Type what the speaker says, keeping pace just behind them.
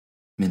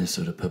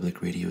Minnesota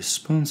Public Radio is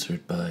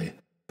sponsored by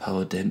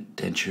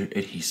Denture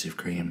Adhesive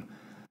Cream.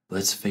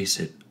 Let's face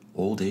it,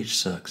 old age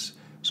sucks,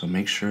 so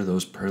make sure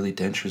those pearly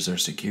dentures are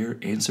secure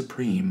and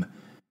supreme.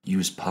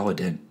 Use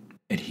Polydent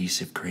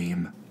Adhesive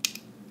Cream.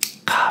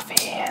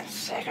 Coffee and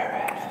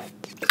cigarettes.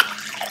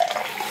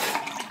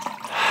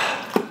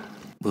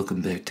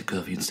 Welcome back to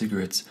Coffee and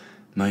Cigarettes.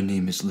 My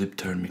name is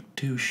Liptar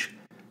McDouche,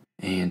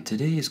 and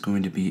today is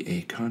going to be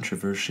a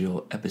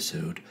controversial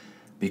episode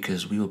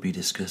because we will be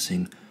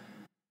discussing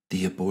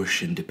the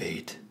abortion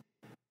debate.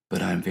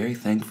 But I'm very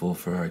thankful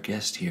for our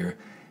guest here.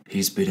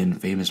 He's been in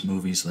famous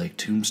movies like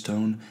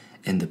Tombstone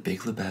and The Big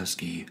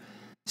Lebowski.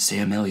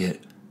 Sam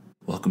Elliot,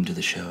 welcome to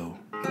the show.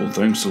 Well,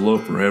 thanks a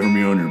lot for having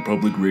me on your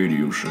public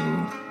radio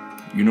show.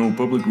 You know,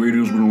 public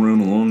radio's been around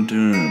a long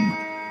time,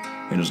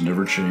 and has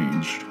never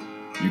changed.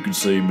 You could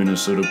say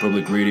Minnesota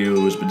Public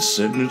Radio has been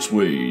set in its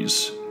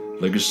ways,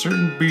 like a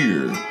certain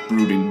beer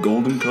brewed in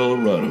Golden,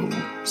 Colorado,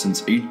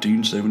 since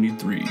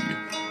 1873.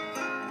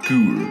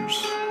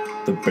 Coors,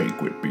 the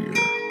banquet beer.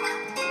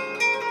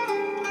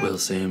 Well,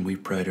 Sam, we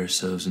pride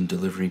ourselves in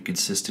delivering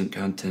consistent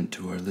content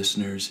to our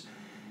listeners.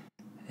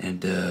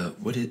 And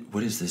what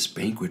is this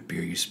banquet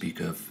beer you speak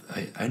of?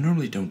 I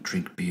normally don't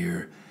drink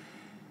beer.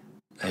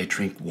 I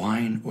drink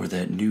wine or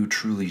that new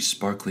truly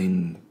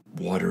sparkling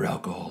water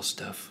alcohol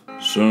stuff.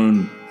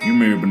 Son, you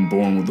may have been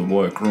born with the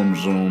Y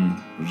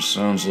chromosome, but it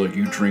sounds like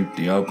you drink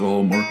the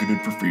alcohol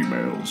marketed for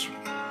females.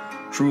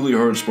 Truly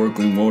hard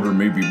sparkling water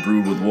may be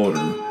brewed with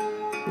water,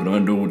 but I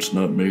know it's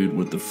not made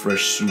with the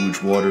fresh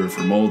sewage water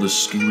from all the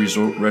ski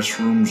resort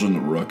restrooms in the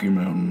Rocky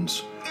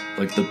Mountains,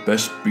 like the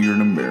best beer in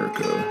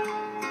America.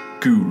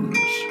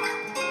 Coors,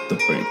 the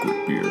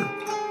banquet beer.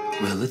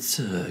 Well,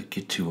 let's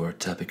get to our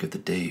topic of the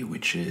day,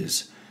 which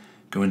is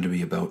going to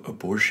be about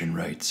abortion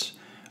rights.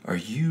 Are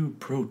you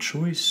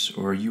pro-choice,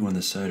 or are you on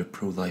the side of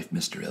pro-life,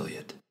 Mr.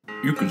 Elliot?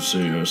 You could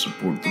say I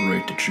support the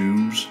right to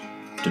choose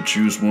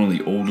one of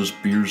the oldest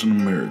beers in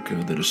America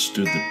that has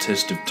stood the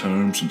test of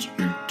time since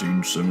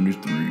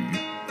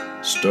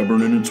 1873.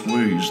 Stubborn in its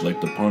ways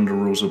like the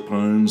ponderosa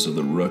pines of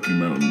the Rocky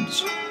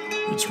Mountains,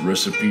 its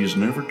recipe has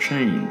never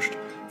changed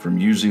from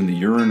using the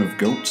urine of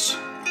goats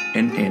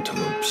and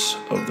antelopes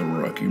of the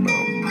Rocky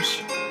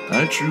Mountains.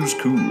 I choose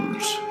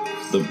Coors,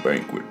 the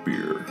banquet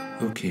beer.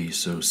 Okay,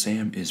 so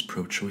Sam is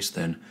pro-choice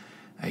then.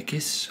 I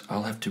guess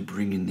I'll have to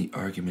bring in the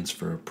arguments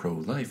for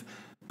pro-life,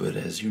 but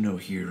as you know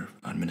here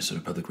on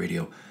Minnesota Public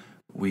Radio,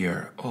 we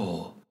are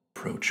all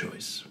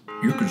pro-choice.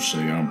 You could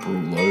say I'm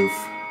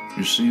pro-life.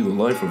 You see, the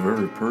life of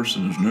every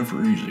person is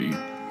never easy.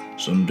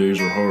 Some days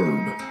are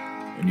hard,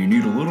 and you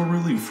need a little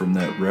relief from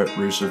that rat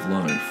race of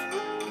life.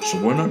 So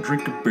why not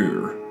drink a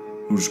beer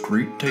whose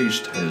great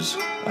taste has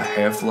a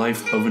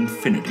half-life of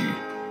infinity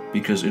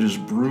because it is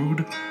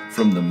brewed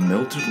from the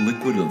melted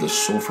liquid of the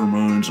sulfur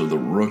mines of the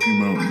Rocky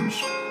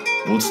Mountains?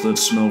 What's that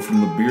smell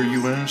from the beer,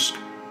 you ask?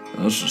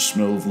 That's the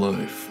smell of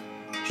life.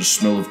 It's the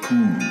smell of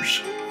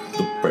Coors,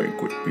 the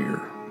banquet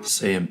beer.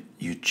 Sam,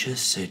 you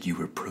just said you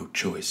were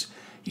pro-choice.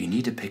 You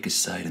need to pick a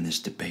side in this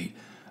debate.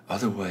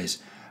 Otherwise,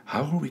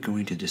 how are we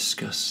going to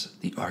discuss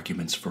the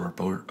arguments for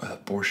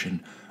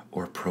abortion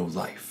or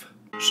pro-life?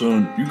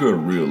 Son, you gotta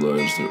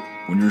realize that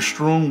when you're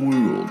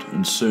strong-willed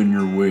and set in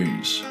your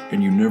ways,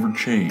 and you never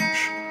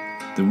change,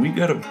 then we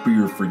got a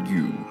beer for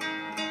you.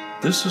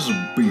 This is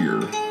a beer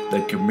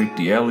that can make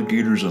the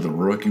alligators of the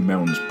Rocky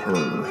Mountains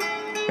purr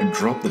and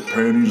drop the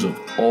panties of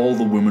all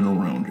the women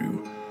around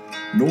you.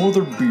 No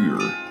other beer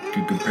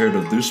can compare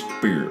to this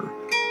beer.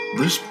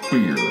 This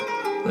beer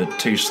that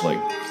tastes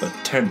like a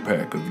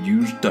 10-pack of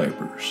used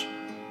diapers.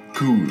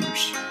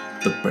 Coors,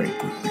 the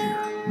banquet beer.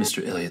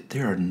 Mr. Elliot,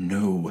 there are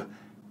no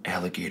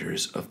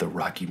alligators of the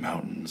Rocky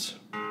Mountains.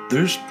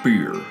 This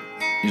beer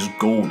is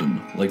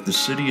golden like the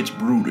city it's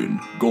brewed in,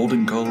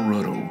 Golden,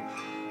 Colorado.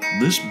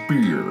 This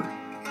beer,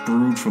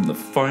 brewed from the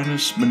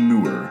finest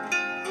manure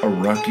a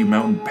Rocky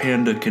Mountain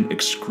panda can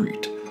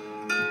excrete.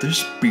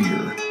 This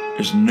beer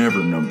is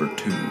never number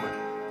 2.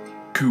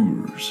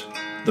 Coors,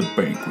 the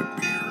banquet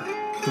beer.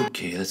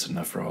 Okay, that's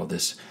enough for all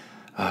this.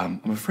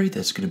 I'm afraid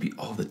that's going to be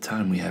all the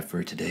time we have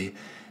for today.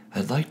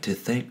 I'd like to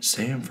thank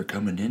Sam for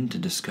coming in to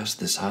discuss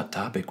this hot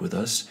topic with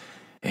us,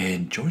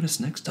 and join us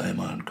next time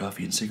on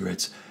Coffee and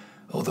Cigarettes,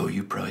 although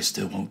you probably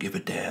still won't give a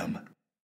damn.